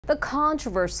The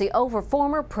controversy over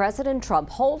former President Trump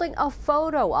holding a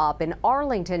photo op in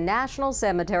Arlington National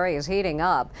Cemetery is heating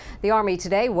up. The Army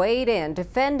today weighed in,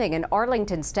 defending an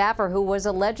Arlington staffer who was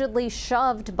allegedly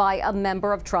shoved by a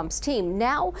member of Trump's team.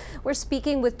 Now we're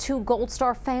speaking with two Gold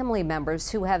Star family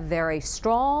members who have very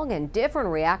strong and different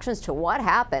reactions to what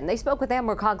happened. They spoke with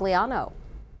Amber Cogliano.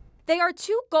 They are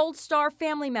two Gold Star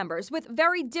family members with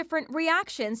very different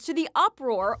reactions to the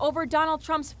uproar over Donald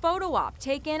Trump's photo op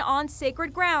taken on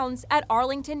sacred grounds at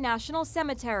Arlington National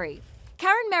Cemetery.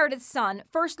 Karen Meredith's son,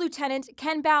 First Lieutenant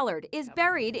Ken Ballard, is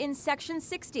buried in Section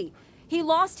 60. He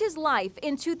lost his life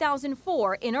in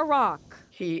 2004 in Iraq.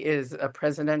 He is a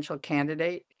presidential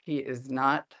candidate. He is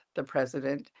not the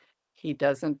president. He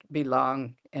doesn't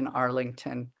belong in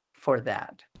Arlington for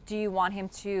that. Do you want him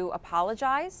to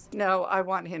apologize? No, I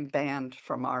want him banned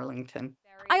from Arlington.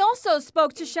 I also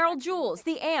spoke to Cheryl Jules,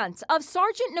 the aunt of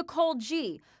Sergeant Nicole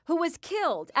G., who was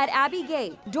killed at Abbey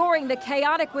Gate during the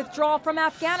chaotic withdrawal from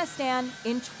Afghanistan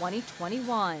in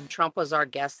 2021. Trump was our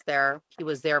guest there. He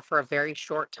was there for a very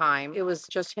short time. It was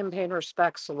just him paying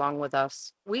respects along with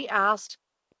us. We asked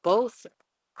both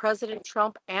President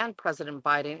Trump and President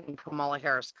Biden and Kamala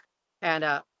Harris, and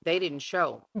they didn't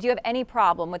show. Do you have any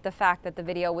problem with the fact that the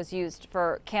video was used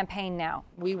for Campaign Now?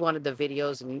 We wanted the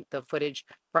videos and the footage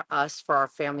for us, for our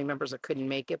family members that couldn't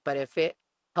make it, but if it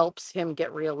helps him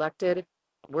get reelected,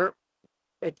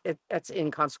 that's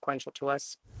inconsequential to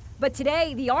us. But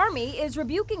today, the Army is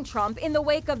rebuking Trump in the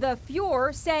wake of the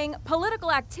furor, saying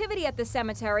political activity at the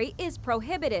cemetery is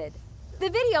prohibited. The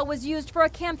video was used for a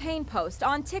campaign post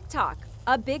on TikTok,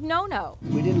 a big no-no.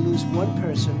 We didn't lose one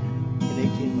person in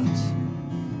 18 months.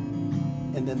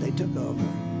 And then they took over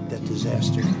that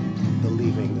disaster, the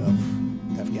leaving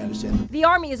of Afghanistan. The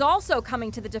Army is also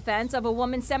coming to the defense of a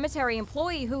woman cemetery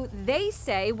employee who they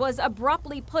say was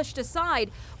abruptly pushed aside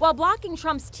while blocking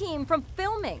Trump's team from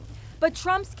filming. But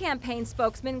Trump's campaign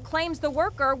spokesman claims the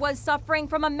worker was suffering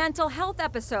from a mental health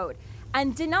episode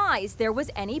and denies there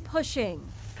was any pushing.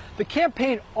 The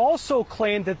campaign also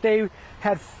claimed that they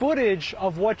had footage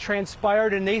of what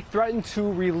transpired and they threatened to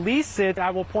release it. I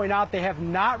will point out they have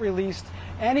not released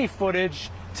any footage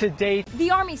to date.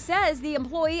 The Army says the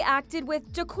employee acted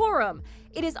with decorum.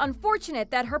 It is unfortunate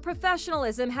that her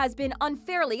professionalism has been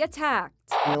unfairly attacked.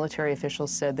 Military officials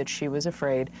said that she was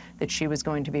afraid that she was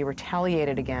going to be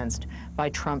retaliated against by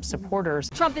Trump supporters.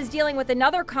 Trump is dealing with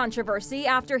another controversy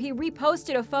after he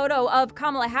reposted a photo of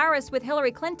Kamala Harris with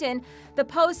Hillary Clinton. The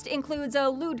post includes a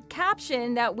lewd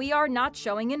caption that we are not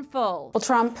showing in full. Well,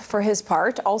 Trump, for his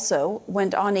part, also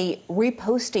went on a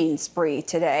reposting spree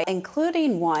today,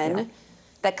 including one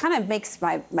that kind of makes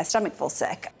my stomach feel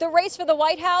sick. The race for the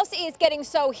White House is getting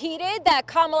so heated that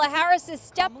Kamala Harris's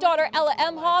stepdaughter, Ella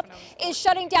Emhoff, is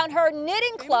shutting down her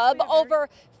knitting club over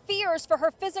fears for her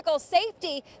physical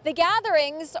safety. The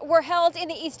gatherings were held in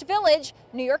the East Village,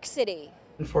 New York City.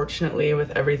 Unfortunately, with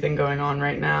everything going on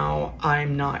right now,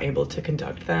 I'm not able to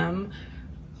conduct them.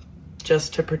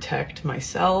 Just to protect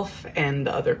myself and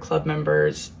the other club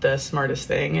members, the smartest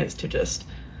thing is to just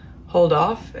hold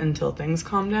off until things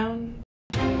calm down.